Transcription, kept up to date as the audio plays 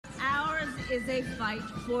is a fight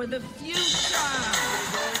for the future.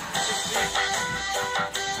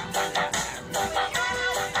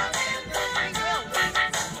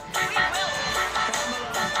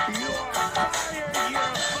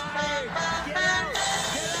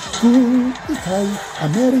 Kung ika'y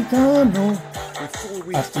Americano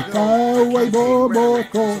at ikaw ay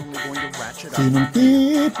boboto, sinong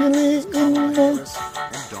pipiliin mo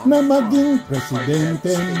na maging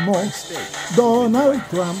presidente mo? Donald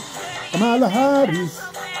Trump, Kamala Harris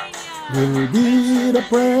will be the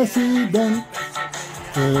president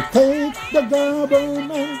to take the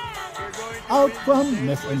government out from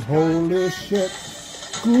mess and holy shit.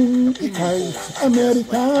 Kung ika'y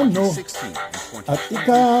Amerikano at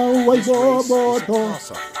ikaw ay boboto,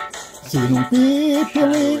 sinong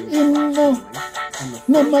pipiliin mo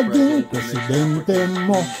na maging presidente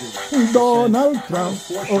mo? Donald Trump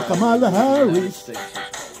o Kamala Harris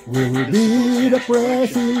will be the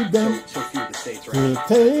president to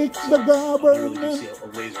take the government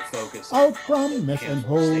out from mess and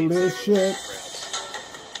holy shit.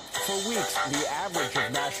 For weeks, the average of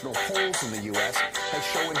national polls in the U.S. has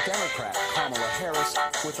shown Democrat Kamala Harris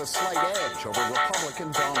with a slight edge over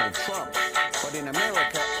Republican Donald Trump. But in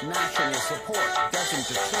America, national support doesn't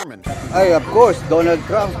determine. Of course, Donald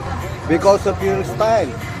Trump, because of your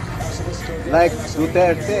style. Like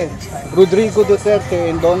Duterte. Rodrigo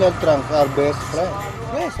Duterte and Donald Trump are best friends.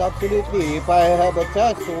 Yes, absolutely. If I have a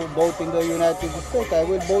chance to vote in the United States, I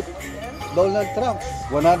will vote Donald Trump,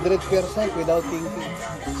 100% without thinking.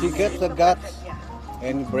 She gets the guts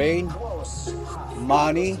and brain,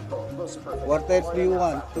 money. What else do you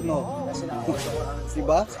want to know?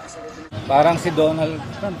 Diba? Parang si Donald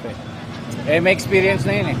Trump eh. May experience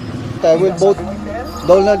na yun eh. I will vote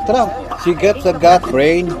Donald Trump. She gets the guts,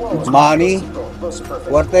 brain, money.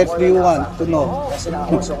 What else do you want to know?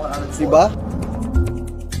 Diba?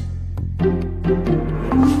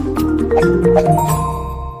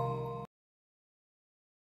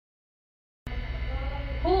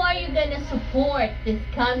 Who are you gonna support this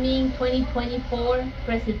coming 2024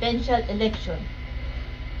 presidential election?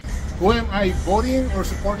 Who am I voting or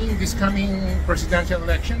supporting this coming presidential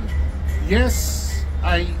election? Yes,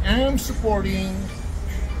 I am supporting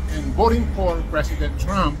and voting for President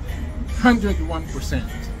Trump 101%.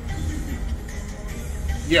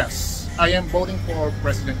 Yes, I am voting for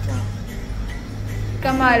President Trump.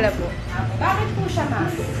 Kamala po. Bakit po siya,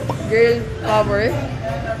 ma'am? Girl power.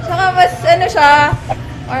 Saka mas siya,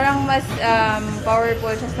 parang mas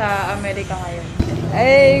powerful siya sa Amerika ngayon.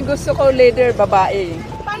 Eh, gusto ko leader babae.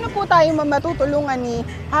 Paano po tayo matutulungan ni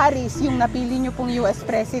Harris, yung napili niyo pong US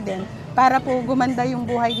President, para po gumanda yung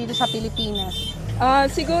buhay dito sa Pilipinas?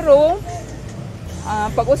 Siguro,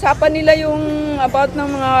 pag-usapan nila yung about ng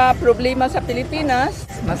mga problema sa Pilipinas,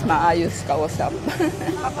 mas maayos kausap.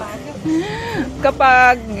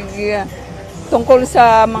 Kapag tungkol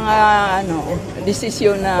sa mga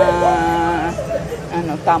desisyon na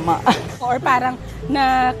tama. Or parang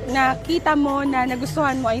nakita mo na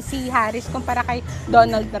nagustuhan mo ay si Harris kumpara kay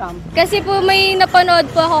Donald Trump? Kasi po may napanood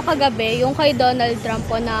po ako kagabi, yung kay Donald Trump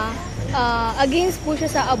po na against po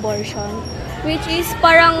siya sa abortion. Which is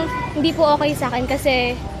parang hindi po okay sa akin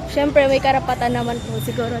kasi syempre may karapatan naman po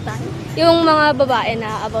siguro tayo. Yung mga babae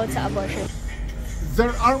na about sa abortion.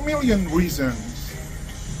 There are million reasons.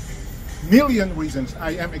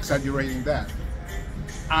 I am exaggerating that.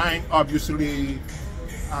 I'm obviously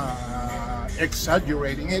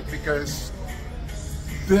exaggerating it because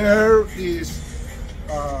there is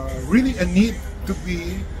really a need to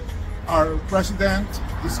be our president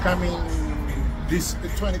is coming this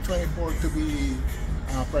 2024 to be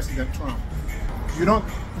President Trump.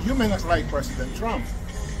 You may not like President Trump.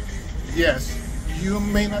 Yes, you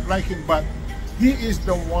may not like him, but he is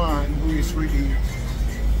the one who is really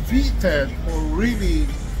fitted or really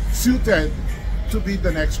suited to be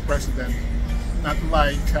the next president. Not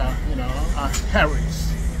like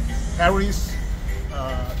Harris.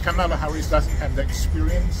 Kamala Harris doesn't have the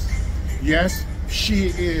experience. Yes,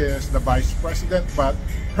 she is the vice president, but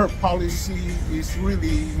her policy is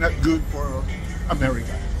really not good for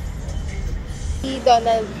America. Si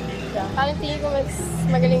Donald Trump, parang tingin ko mas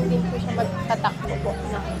magaling din po siya magtatakbo po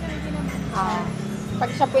pag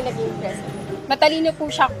siya po yung naging president. Matalino po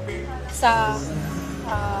siya sa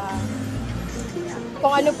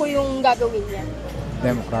kung ano po yung gagawin niya.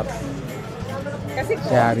 Democrat. Kasi po,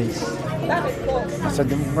 Si Harris. bakit po? Sa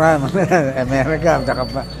Democrat, America, saka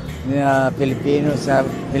pa Pilipino sa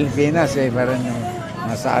Pilipinas parang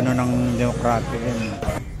nasa ng Democratic.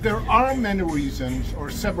 There are many reasons or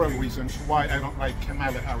several reasons why I don't like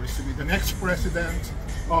Kamala Harris to be the next president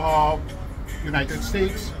of United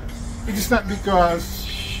States. It is not because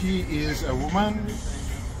she is a woman,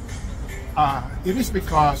 it is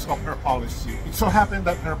because of her policy. It so happened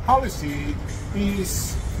that her policy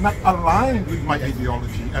is not aligned with my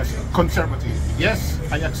ideology as a conservative. Yes,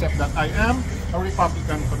 I accept that I am a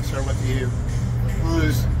Republican conservative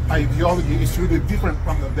whose ideology is really different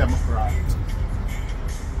from the Democrat.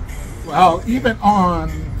 Well, even on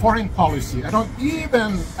foreign policy, I don't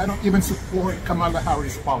even support Kamala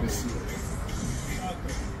Harris' policy.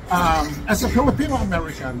 As a Filipino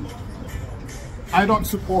American, I don't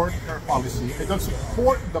support her policy. I don't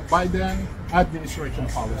support the Biden administration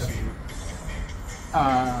policy.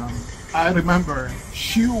 I remember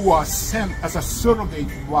she was sent as a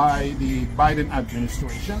surrogate by the Biden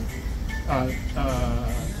administration.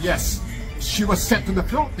 Yes, she was sent to the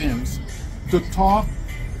Philippines to talk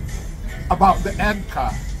about the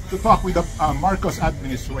EDCA, to talk with the Marcos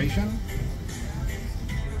administration.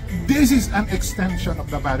 This is an extension of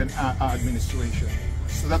the Biden administration.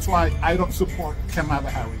 So that's why I don't support Kamala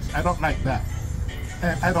Harris. I don't like that.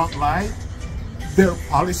 And I don't like their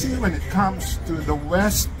policy when it comes to the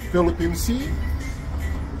West Philippine Sea.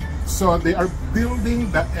 So they are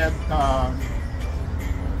building the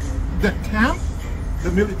camp,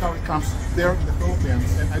 the military camps there in the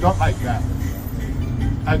Philippines, and I don't like that.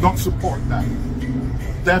 I don't support that.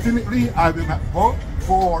 Definitely, I will not vote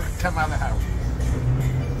for Kamala Harris.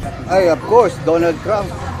 Of course, Donald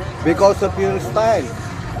Trump, because of your style.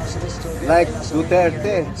 Like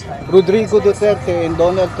Duterte, Rodrigo Duterte and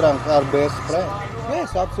Donald Trump are best friends.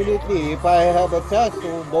 Yes, absolutely. If I have a chance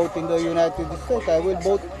to vote in the United States, I will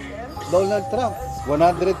vote Donald Trump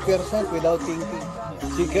 100% without thinking.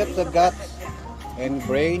 She gets the guts and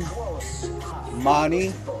brain,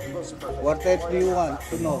 money. What else do you want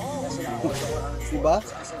to know? Diba?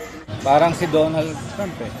 Parang si Donald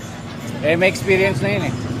Trump may experience na yun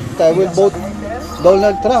eh. I will vote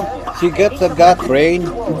Donald Trump. She gets the gut, brain,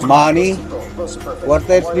 money. What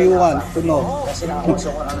else do you want to know?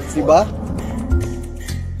 Diba?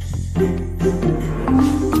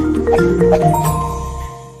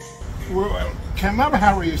 Well, Kamala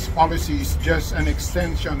Harris' policy is just an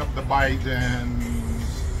extension of the Biden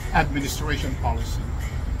administration policy,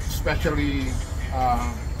 especially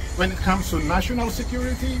when it comes to national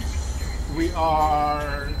security. We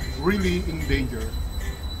are really in danger.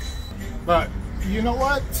 But you know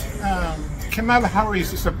what? Kamala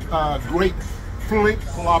Harris is a great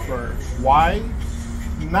flip-flopper. Why?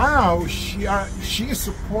 Now she is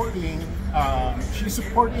supporting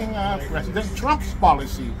President Trump's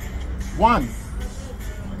policy. One,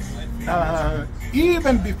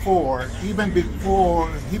 even before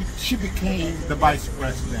she became the vice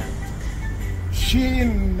president, she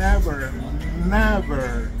never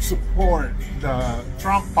support the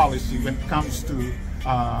Trump policy when it comes to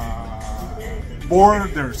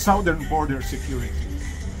southern border security.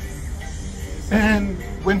 And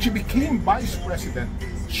when she became vice president,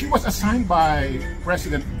 she was assigned by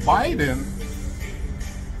President Biden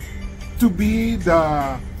to be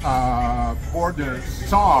the border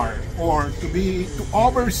czar, or to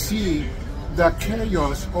oversee the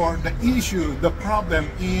chaos or the issue, the problem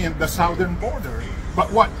in the southern border.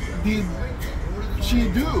 But what did she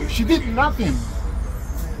do? She did nothing.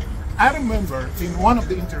 I remember in one of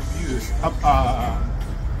the interviews,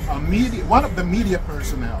 one of the media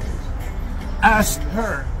personnel asked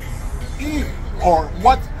her if or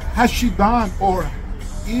what has she done, or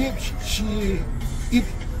if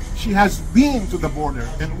she has been to the border.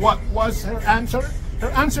 And what was her answer? Her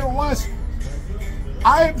answer was,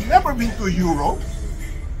 I've never been to Europe.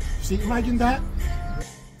 See, imagine that.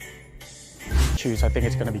 I think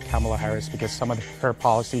it's going to be Kamala Harris, because some of her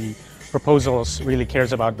policy proposals really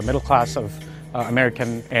cares about the middle class of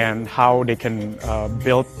American and how they can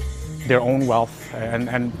build their own wealth.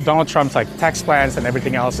 And Donald Trump's tax plans and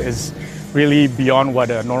everything else is really beyond what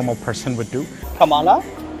a normal person would do. Kamala,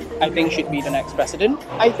 I think, should be the next president.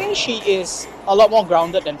 I think she is a lot more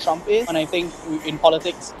grounded than Trump is. And I think in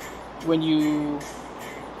politics, when you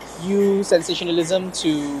use sensationalism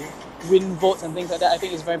to win votes and things like that, I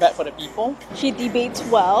think it's very bad for the people. She debates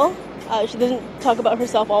well. She doesn't talk about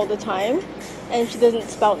herself all the time, and she doesn't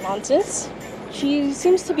spout nonsense. She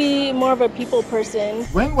seems to be more of a people person.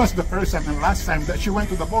 When was the first time and last time that she went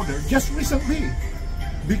to the border? Just recently,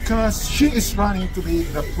 because she is running to be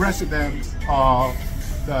the president of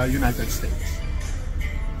the United States.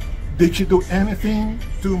 Did she do anything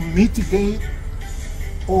to mitigate,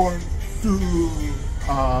 or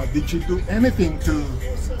did she do anything to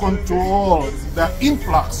control the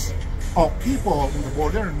influx of people in the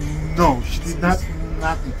border? No, she did not.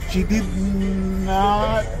 Nothing. She did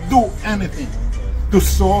not do anything to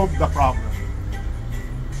solve the problem.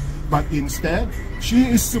 But instead, she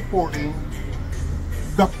is supporting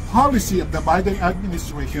the policy of the Biden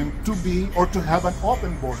administration to be or to have an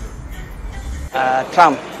open border.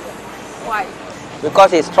 Trump. Why?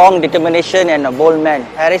 Because he's strong determination and a bold man.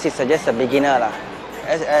 Harris is just a beginner.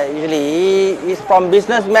 Usually, he's from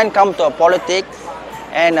businessman come to politics,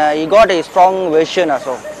 and he got a strong version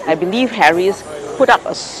also. I believe Harris put up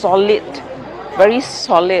a solid, very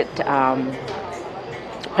solid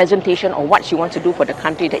presentation on what she wants to do for the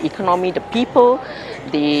country, the economy, the people,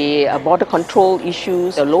 the border control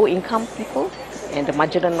issues, the low-income people, and the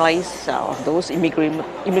marginalized of those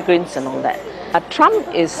immigrants and all that. Trump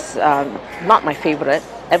is not my favorite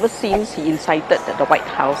ever since he incited the White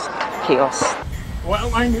House chaos. Well,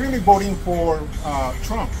 I'm really voting for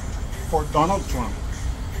Trump, for Donald Trump.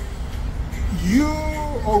 You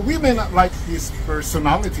or we may not like his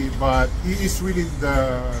personality, but he is really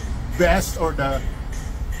the best or the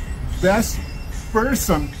best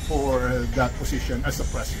person for that position as a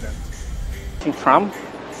president. Trump,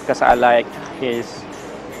 because I like his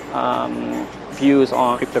views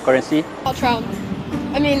on cryptocurrency. Not Trump.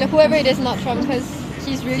 I mean, whoever it is, not Trump, because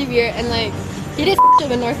he's really weird and like he did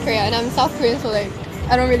with North Korea, and I'm South Korean, so like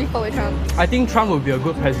I don't really follow Trump. I think Trump would be a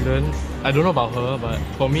good president. I don't know about her, but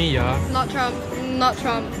for me, yeah. Not Trump. Not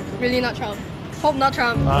Trump. Really not Trump. Hope not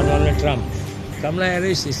Trump. Donald Trump. Kamala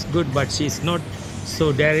Harris is good, but she's not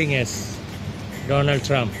so daring as Donald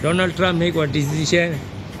Trump. Donald Trump make one decision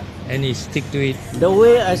and he stick to it. The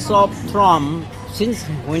way I saw Trump since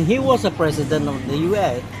when he was a president of the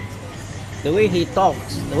US, the way he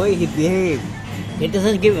talks, the way he behaves, he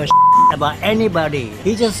doesn't give a shit about anybody.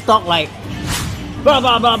 He just talk like blah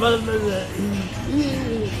blah blah blah blah.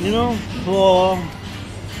 You know, for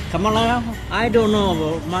Kamala, I don't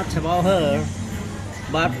know much about her,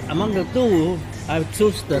 but among the two, I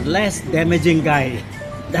choose the less damaging guy.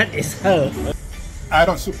 That is her. I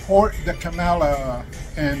don't support the Kamala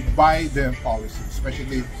and Biden policy,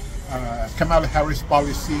 especially Kamala Harris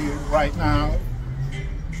policy right now.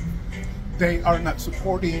 They are not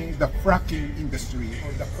supporting the fracking industry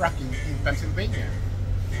or the fracking in Pennsylvania.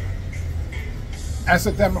 As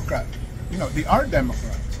a Democrat, you know, they are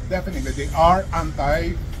Democrats. Definitely, they are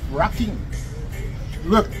anti-fracking.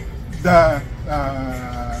 Look, the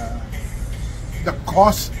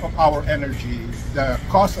cost of our energy, the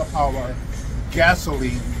cost of our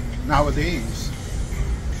gasoline nowadays,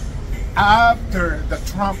 after the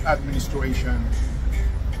Trump administration,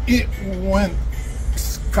 it went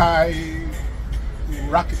skyrocketing.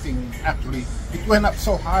 Actually, it went up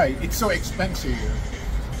so high. It's so expensive.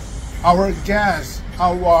 Our gas,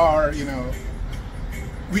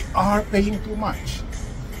 we are paying too much.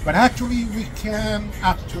 But actually, we can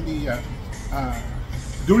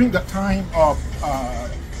during the time of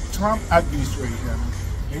Trump administration,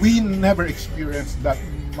 we never experienced that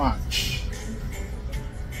much.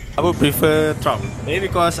 I would prefer Trump, maybe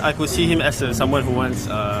because I could see him as someone who wants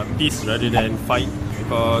peace rather than fight,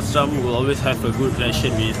 because Trump will always have a good relation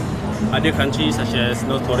with other countries such as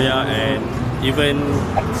North Korea and even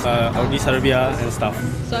Saudi Arabia and stuff.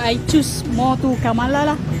 So I choose more to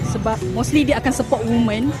Kamala lah, sebab mostly dia akan support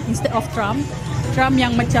women instead of Trump. Trump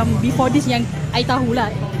yang macam before this yang I tahu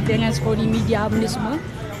lah dengan scrolling media benda semua.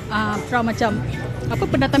 Trump macam apa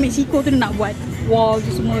pendatang Mexico tu nak buat wall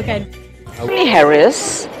tu semua kan.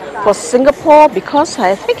 Harris for Singapore, because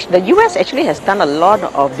I think the US actually has done a lot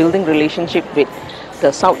of building relationship with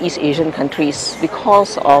the Southeast Asian countries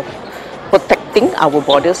because of protecting our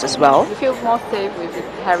borders as well. You feel more safe if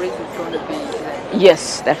Harris is going to be there?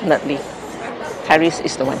 Yes, definitely. Harris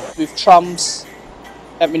is the one. With Trump's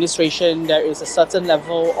administration, there is a certain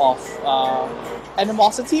level of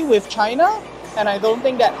animosity with China, and I don't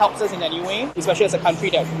think that helps us in any way, especially as a country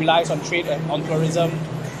that relies on trade and on tourism.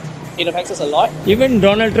 It affects us a lot. Even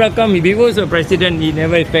Donald Trump come, if he was a president, he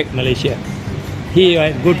never affect Malaysia. He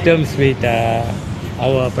had good terms with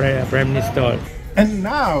our Prime Minister. And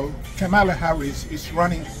now, Kamala Harris is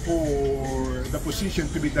running for the position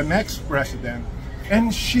to be the next president,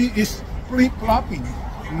 and she is flip-flopping.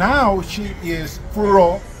 Now she is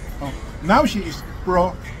pro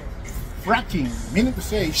fracking, meaning to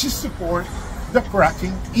say she supports the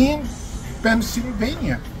fracking in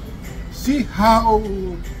Pennsylvania. See how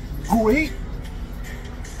great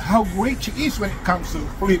she is when it comes to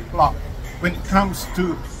flip-flop, when it comes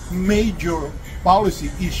to major policy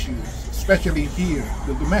issues, especially here,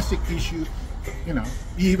 the domestic issue,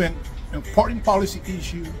 even foreign policy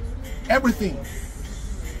issue, everything.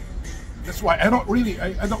 That's why I don't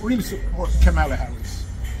really support Kamala Harris.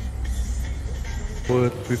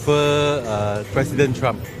 Would prefer President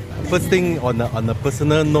Trump. First thing on a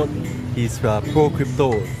personal note, he's pro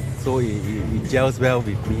crypto. so he gels well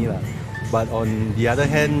with me. But on the other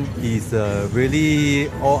hand, he's really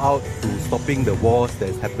all out to stopping the wars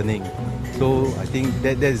that's happening. So I think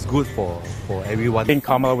that is good for everyone. I think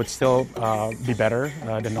Kamala would still be better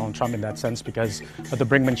than Donald Trump in that sense because of the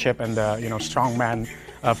brinkmanship and the strongman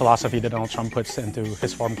philosophy that Donald Trump puts into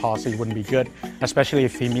his foreign policy wouldn't be good, especially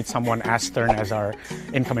if he meets someone as stern as our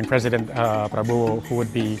incoming president, Prabowo, who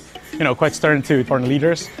would be quite stern to foreign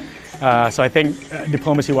leaders. So I think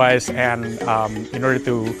diplomacy-wise and in order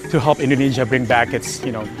to help Indonesia bring back its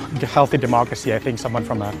healthy democracy, I think someone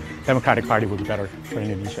from a Democratic Party would be better for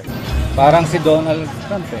Indonesia. Parang si Donald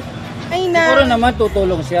Trump eh. Ay Siguro naman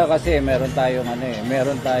tutulong siya kasi meron tayong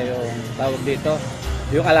tawag dito,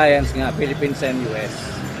 yung alliance nga, Philippines and US.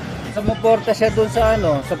 Sumuporta siya dun sa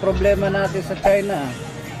sa problema natin sa China.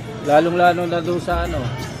 Lalong-lalo na dun sa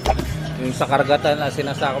yung sa karagatan na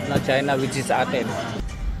sinasakop na China which is atin.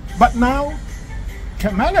 But now,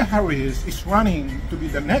 Kamala Harris is running to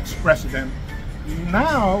be the next president.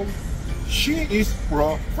 Now, she is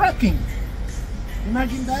pro-fracking.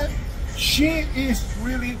 Imagine that. She is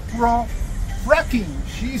really pro-fracking.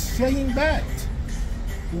 She is saying that.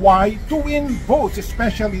 Why? To win votes,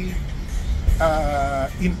 especially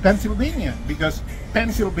in Pennsylvania, because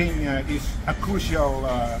Pennsylvania is a crucial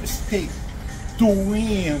state to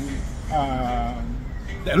win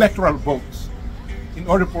the electoral votes in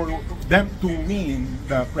order for them to win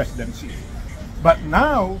the presidency. But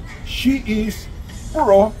now she is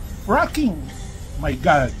pro-fracking. My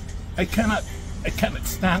God, I cannot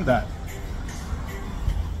stand that.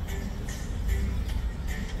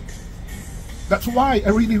 That's why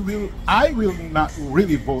I will not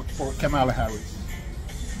really vote for Kamala Harris.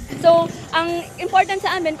 So, ang important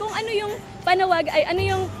sa amin kung ano yung panawag ay ano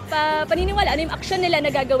yung paniniwala, ano yung action nila na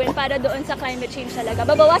gagawin para doon sa climate change talaga.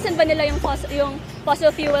 Babawasan ba nila yung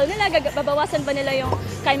fossil fuel nila, babawasan ba nila yung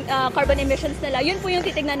carbon emissions nila. Yun po yung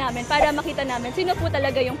titignan namin para makita namin sino po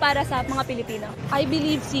talaga yung para sa mga Pilipino. I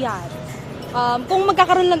believe si Harris. Kung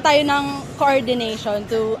magkakaroon lang tayo ng coordination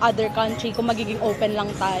to other country, kung magiging open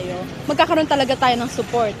lang tayo, magkakaroon talaga tayo ng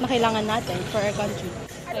support na kailangan natin for our country.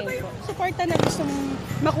 Suporta na gustong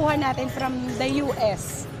makuha natin from the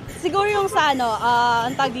US. Siguro yung sa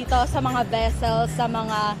ang tag dito sa mga vessels, sa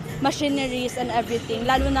mga machineries and everything,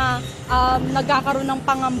 lalo na nagkakaroon ng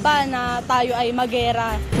pangamba na tayo ay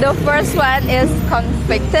magera. The first one is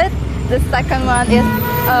conflicted. The second one is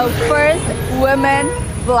first women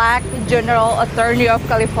Black General Attorney of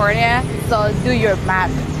California. So do your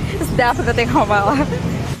math. It's definitely Kamala.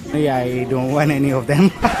 I don't want any of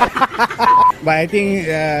them. But I think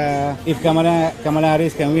if Kamala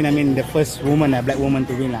Harris can win, I mean the first woman, a black woman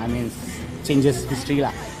to win, I mean changes history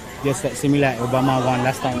lah. Just like similar Obama won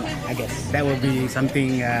last time, I guess. That would be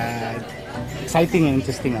something exciting and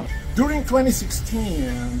interesting. During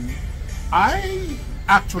 2016, I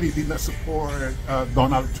actually did not support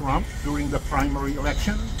Donald Trump during the primary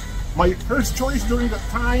election. My first choice during that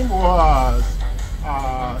time was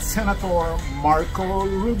Senator Marco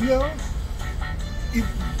Rubio.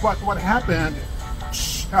 But what happened,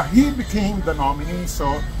 he became the nominee, so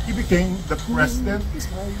he became the president.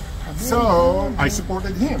 So I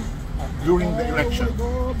supported him during the election,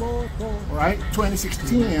 right?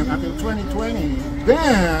 2016 until 2020.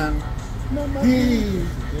 Then he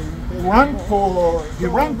ran for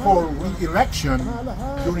re-election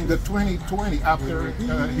during the 2020 after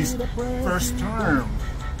his first term.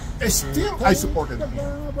 Still, I supported him,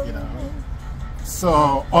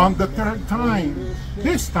 So on the third time,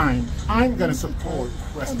 this time, I'm gonna support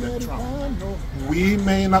President Trump. We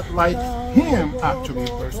may not like him actually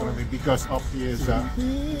personally because of his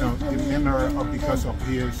demeanor or because of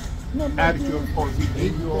his attitude or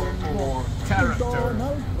behavior or character,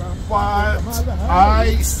 but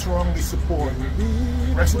I strongly support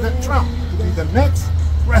President Trump to be the next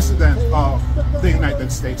president of the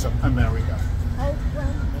United States of America.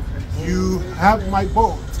 You have my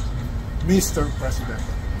vote, Mr. President.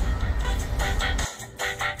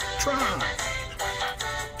 Trump.